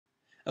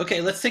Okay,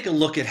 let's take a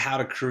look at how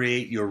to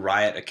create your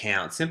Riot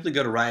account. Simply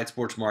go to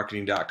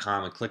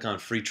riotsportsmarketing.com and click on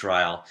free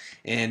trial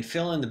and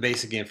fill in the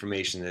basic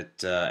information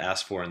that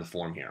asked for in the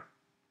form here.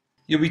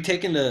 You'll be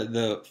taken to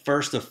the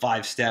first of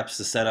 5 steps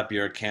to set up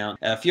your account.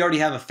 If you already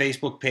have a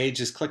Facebook page,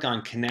 just click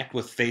on Connect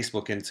with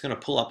Facebook and it's going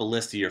to pull up a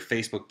list of your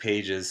Facebook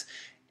pages,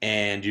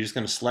 and you're just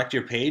going to select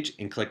your page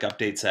and click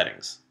Update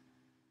Settings.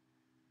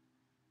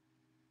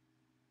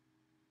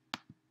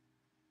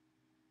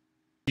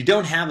 If you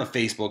don't have a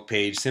Facebook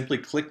page, simply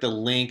click the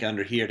link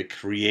under here to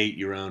create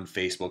your own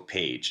Facebook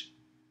page.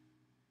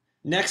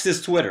 Next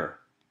is Twitter.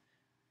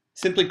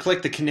 Simply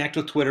click the Connect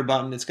with Twitter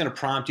button. It's going to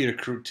prompt you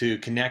to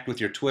connect with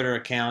your Twitter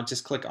account.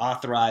 Just click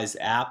Authorize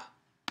App.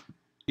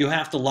 You'll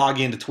have to log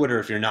into Twitter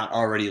if you're not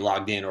already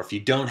logged in, or if you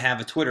don't have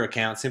a Twitter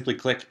account, simply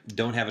click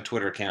Don't Have a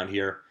Twitter Account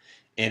here,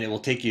 and it will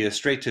take you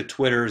straight to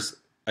Twitter's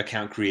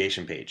account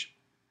creation page.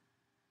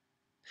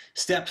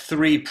 Step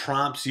 3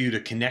 prompts you to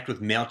connect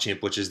with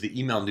MailChimp, which is the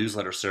email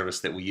newsletter service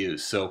that we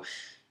use. So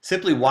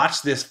simply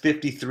watch this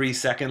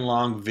 53-second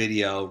long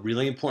video.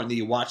 Really important that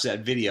you watch that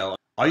video.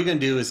 All you're going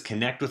to do is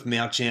connect with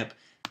MailChimp,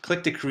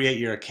 click to create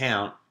your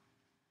account,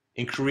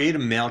 and create a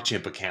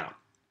MailChimp account.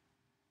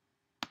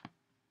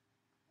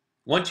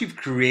 Once you've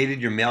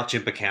created your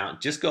MailChimp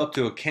account, just go up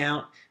to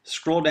Account,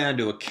 scroll down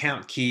to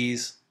Account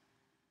Keys,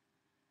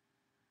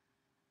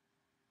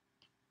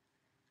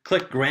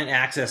 click Grant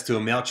Access to a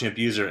MailChimp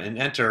user, and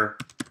enter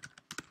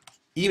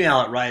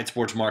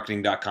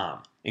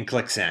email@riotsportsmarketing.com and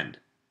click Send.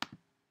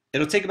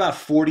 It'll take about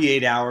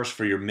 48 hours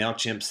for your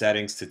MailChimp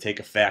settings to take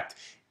effect.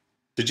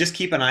 So just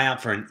keep an eye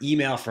out for an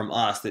email from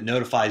us that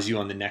notifies you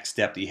on the next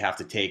step that you have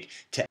to take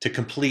to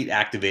complete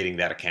activating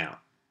that account.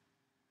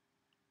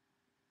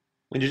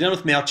 When you're done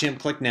with MailChimp,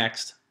 click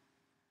Next.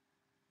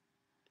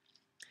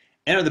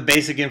 Enter the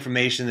basic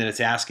information that it's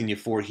asking you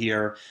for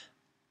here,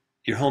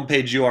 your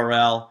homepage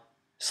URL,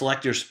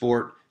 select your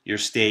sport, your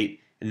state,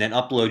 and then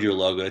upload your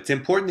logo. It's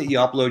important that you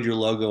upload your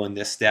logo in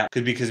this step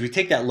because we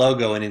take that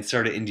logo and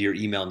insert it into your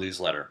email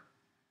newsletter.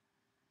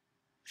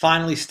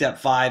 Finally, step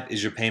 5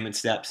 is your payment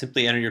step.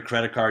 Simply enter your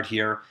credit card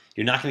here.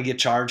 You're not going to get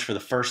charged for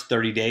the first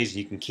 30 days.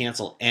 You can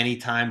cancel any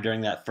time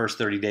during that first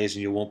 30 days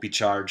and you won't be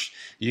charged.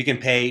 You can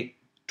pay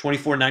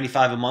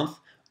 $24.95 a month,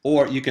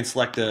 or you can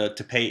select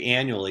to pay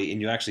annually and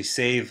you actually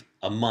save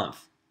a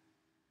month.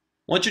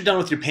 Once you're done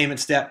with your payment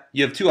step,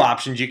 you have 2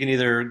 options. You can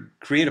either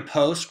create a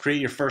post,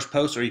 create your first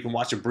post, or you can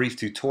watch a brief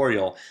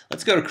tutorial.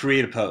 Let's go to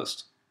create a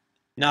post.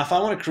 Now, if I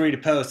want to create a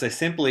post, I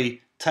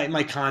simply type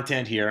my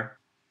content here,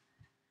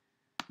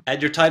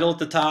 add your title at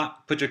the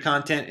top, put your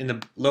content in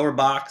the lower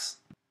box.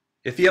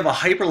 If you have a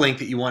hyperlink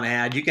that you want to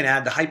add, you can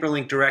add the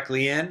hyperlink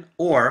directly in,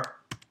 or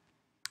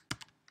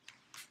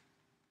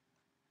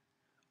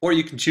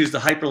you can choose to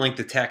hyperlink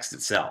the text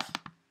itself.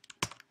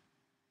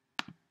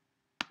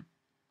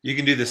 You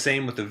can do the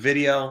same with a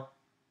video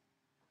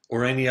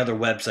or any other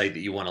website that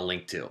you want to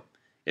link to.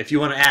 If you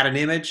want to add an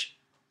image,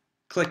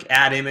 click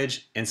Add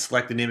Image and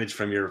select an image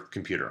from your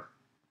computer.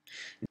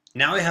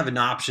 Now I have an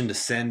option to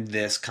send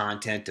this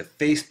content to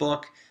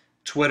Facebook,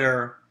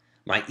 Twitter,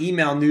 my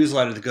email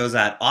newsletter that goes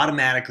out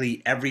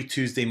automatically every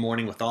Tuesday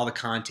morning with all the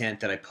content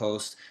that I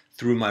post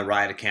through my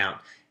Riot account,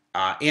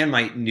 and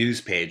my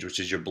news page, which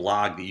is your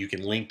blog that you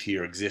can link to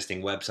your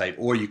existing website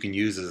or you can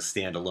use as a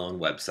standalone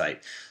website.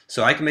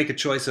 So I can make a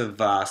choice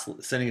of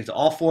sending it to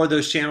all 4 of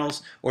those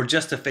channels or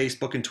just to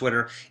Facebook and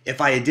Twitter.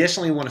 If I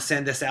additionally want to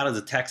send this out as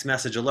a text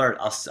message alert,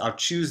 I'll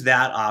choose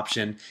that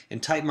option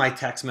and type my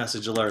text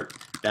message alert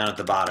down at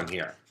the bottom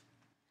here.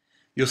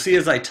 You'll see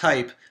as I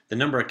type, the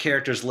number of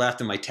characters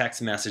left in my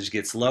text message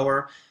gets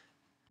lower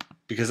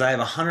because I have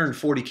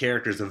 140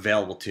 characters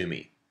available to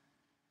me.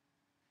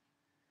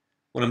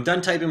 When I'm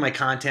done typing my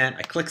content,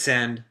 I click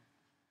Send.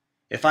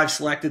 If I've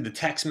selected the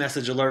text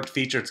message alert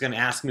feature, it's going to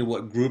ask me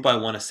what group I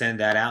want to send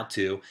that out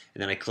to,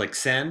 and then I click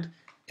Send,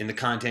 and the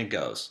content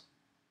goes.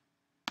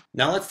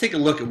 Now let's take a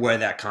look at where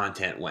that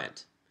content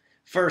went.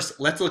 First,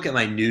 let's look at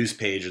my news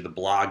page or the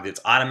blog that's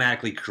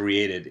automatically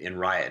created in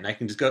Riot, and I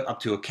can just go up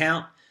to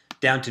Account,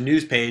 down to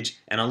News Page,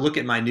 and I'll look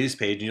at my news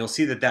page, and you'll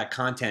see that that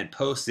content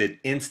posted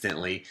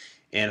instantly.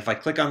 And if I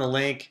click on the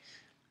link,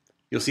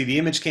 you'll see the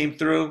image came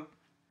through,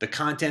 the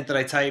content that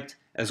I typed,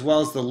 as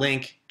well as the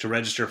link to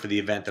register for the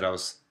event that I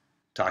was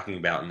talking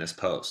about in this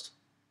post.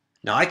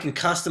 Now I can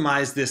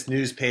customize this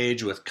news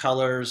page with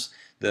colors,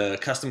 the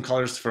custom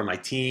colors for my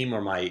team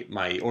or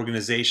my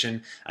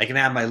organization. I can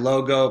add my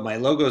logo. My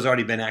logo has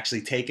already been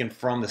actually taken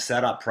from the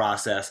setup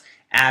process,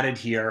 added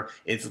here.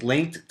 It's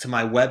linked to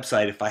my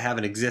website. If I have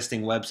an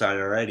existing website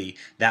already,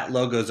 that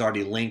logo is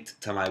already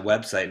linked to my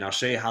website, and I'll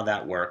show you how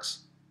that works.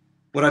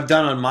 What I've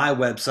done on my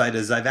website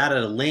is I've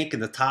added a link in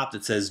the top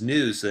that says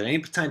News, so that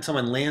anytime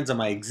someone lands on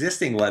my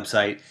existing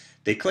website,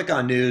 they click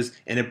on News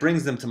and it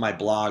brings them to my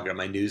blog or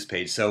my news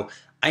page. So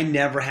I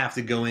never have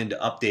to go in to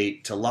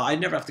update I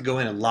never have to go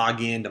in and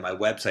log in to my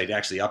website to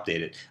actually update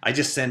it. I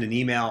just send an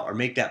email or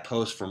make that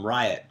post from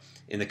Riot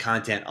and the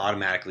content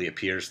automatically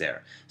appears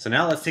there. So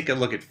now let's take a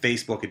look at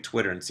Facebook and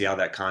Twitter and see how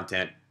that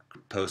content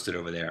posted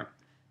over there.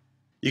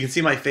 You can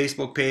see my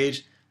Facebook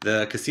page.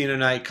 the casino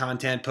night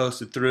content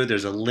posted through.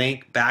 There's a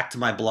link back to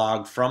my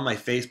blog from my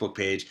Facebook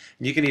page,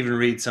 and you can even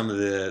read some of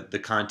the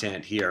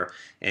content here.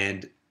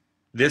 And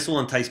this will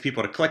entice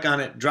people to click on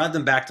it, drive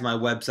them back to my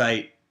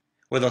website,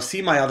 where they'll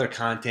see my other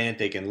content.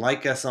 They can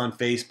like us on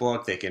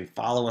Facebook, they can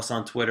follow us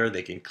on Twitter,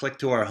 they can click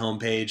to our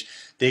homepage,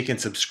 they can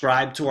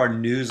subscribe to our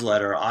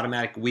newsletter,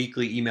 automatic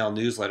weekly email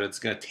newsletter. It's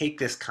going to take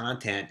this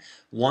content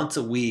once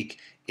a week,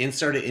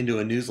 insert it into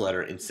a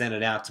newsletter, and send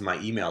it out to my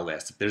email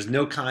list. If there's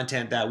no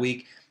content that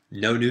week,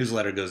 no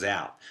newsletter goes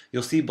out.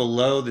 You'll see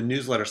below the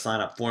newsletter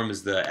sign-up form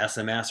is the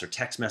SMS or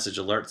text message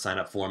alert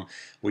sign-up form,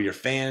 where your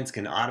fans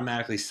can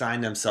automatically sign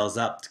themselves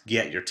up to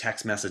get your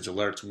text message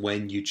alerts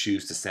when you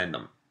choose to send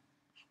them.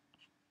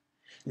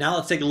 Now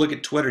let's take a look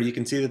at Twitter. You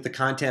can see that the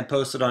content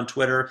posted on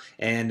Twitter,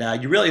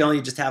 and you really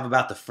only just have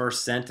about the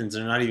first sentence,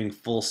 and not even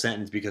full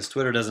sentence, because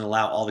Twitter doesn't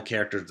allow all the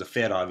characters to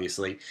fit,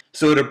 obviously.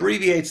 So it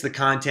abbreviates the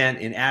content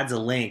and adds a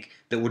link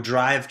that will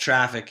drive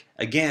traffic,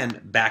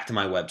 again, back to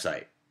my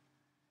website.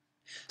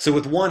 So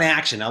with one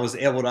action, I was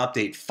able to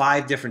update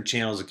 5 different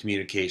channels of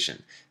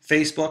communication: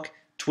 Facebook,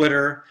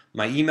 Twitter,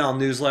 my email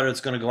newsletter that's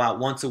going to go out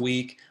once a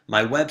week,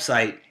 my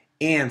website,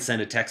 and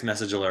send a text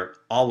message alert,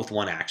 all with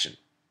one action.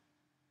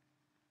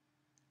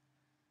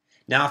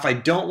 Now, if I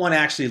don't want to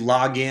actually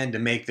log in to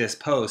make this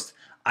post,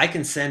 I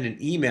can send an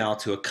email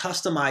to a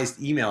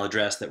customized email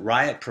address that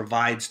Riot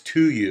provides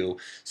to you,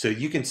 so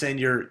you can send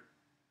your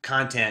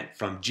content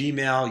from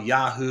Gmail,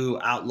 Yahoo,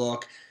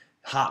 Outlook,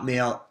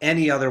 Hotmail,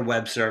 any other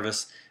web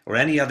service, or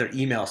any other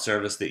email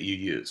service that you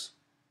use.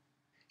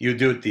 You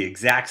do it the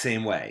exact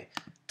same way.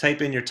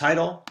 Type in your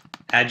title,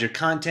 add your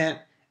content,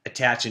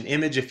 attach an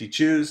image if you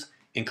choose,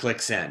 and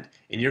click send.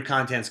 And your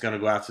content's going to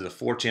go out to the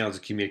 4 channels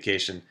of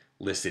communication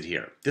listed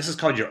here. This is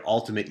called your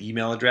ultimate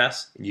email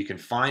address, and you can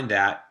find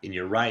that in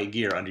your Riot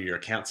gear under your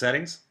account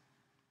settings.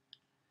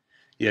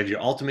 You have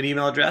your ultimate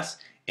email address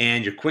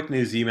and your quick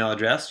news email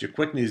address. Your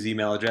quick news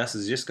email address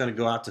is just going to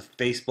go out to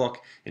Facebook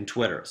and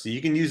Twitter. So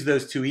you can use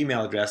those 2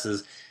 email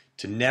addresses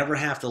to never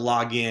have to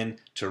log in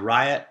to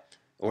Riot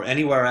or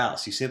anywhere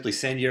else. You simply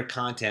send your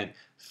content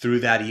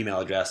through that email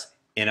address,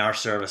 and our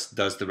service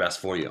does the rest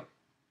for you.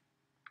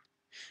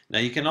 Now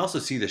you can also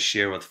see the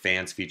share with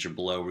fans feature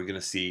below. We're going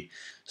to see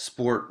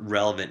sport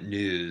relevant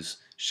news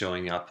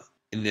showing up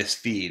in this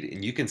feed,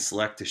 and you can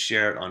select to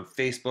share it on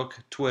Facebook,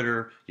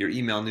 Twitter, your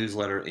email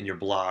newsletter, and your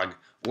blog,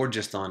 or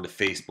just onto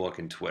Facebook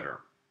and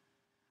Twitter.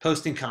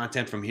 Posting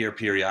content from here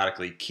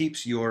periodically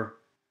keeps your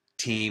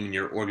team and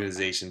your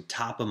organization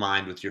top of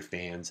mind with your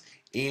fans,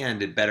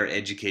 and it better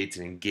educates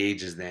and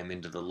engages them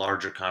into the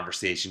larger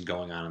conversation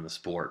going on in the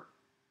sport.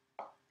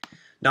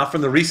 Now,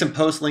 from the recent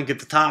post link at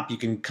the top, you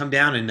can come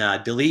down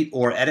and delete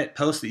or edit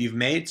posts that you've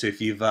made. So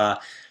if you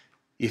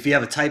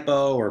have a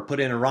typo or put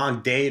in a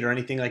wrong date or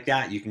anything like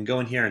that, you can go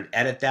in here and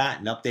edit that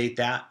and update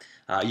that.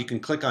 You can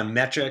click on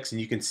metrics, and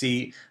you can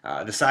see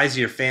the size of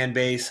your fan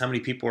base, how many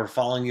people are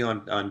following you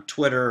on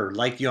Twitter or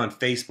like you on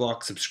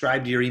Facebook,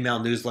 subscribe to your email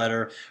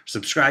newsletter,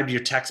 subscribe to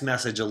your text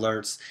message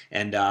alerts.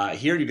 And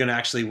here you're going to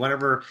actually,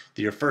 whenever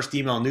your first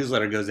email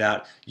newsletter goes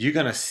out, you're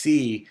going to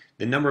see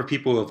the number of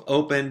people who have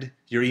opened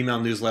your email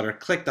newsletter,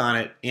 clicked on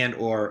it, and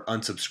or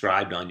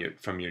unsubscribed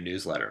from your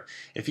newsletter.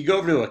 If you go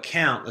over to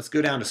account, let's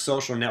go down to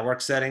social network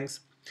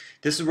settings.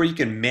 This is where you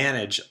can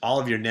manage all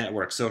of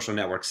your social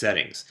network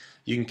settings.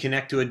 You can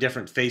connect to a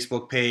different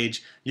Facebook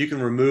page. You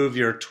can remove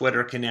your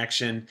Twitter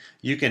connection.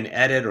 You can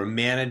edit or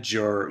manage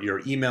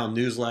your email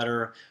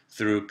newsletter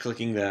through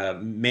clicking the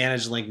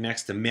manage link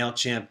next to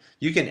MailChimp.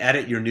 You can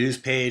edit your news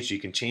page. You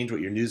can change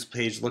what your news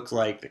page looks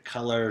like, the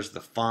colors,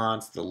 the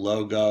fonts, the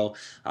logo.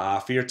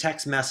 For your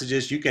text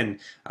messages, you can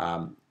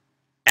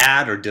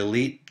add or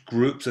delete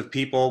groups of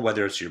people,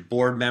 whether it's your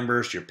board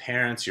members, your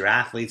parents, your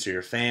athletes, or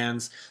your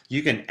fans.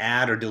 You can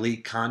add or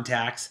delete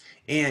contacts,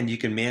 and you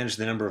can manage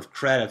the number of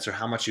credits or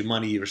how much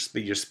money you're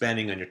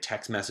spending on your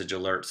text message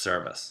alert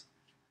service.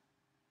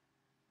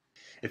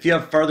 If you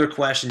have further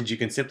questions, you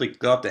can simply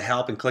go up to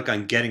help and click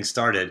on getting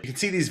started. You can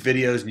see these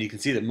videos, and you can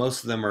see that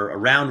most of them are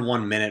around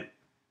 1 minute.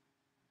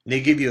 And they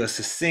give you a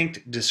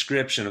succinct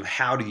description of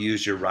how to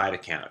use your Riot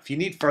account. If you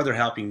need further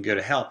help, you can go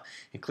to help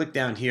and click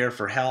down here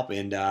for help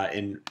and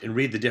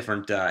read the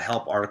different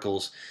help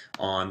articles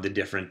on the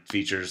different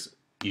features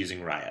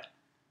using Riot.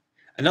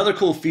 Another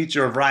cool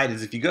feature of Riot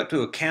is if you go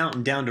to account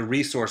and down to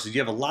resources, you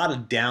have a lot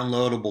of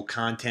downloadable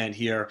content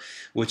here,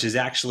 which is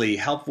actually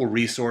helpful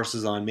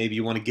resources on maybe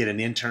you want to get an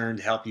intern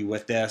to help you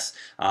with this.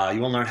 You want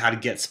to learn how to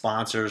get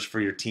sponsors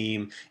for your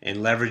team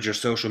and leverage your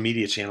social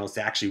media channels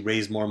to actually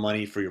raise more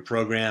money for your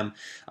program.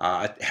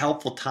 A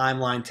helpful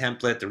timeline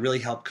template to really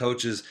help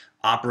coaches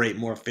operate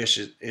more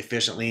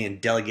efficiently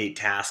and delegate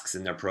tasks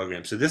in their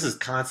program. So this is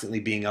constantly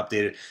being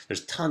updated.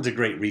 There's tons of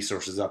great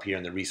resources up here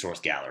in the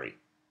resource gallery.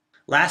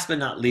 Last but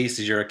not least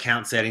is your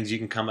account settings. You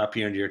can come up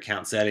here into your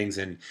account settings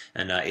and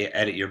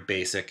edit your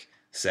basic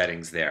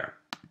settings there.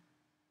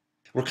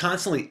 We're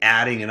constantly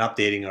adding and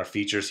updating our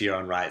features here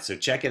on Riot, so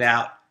check it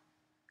out,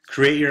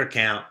 create your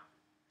account,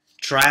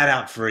 try it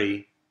out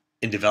free,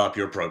 and develop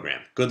your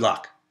program. Good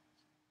luck.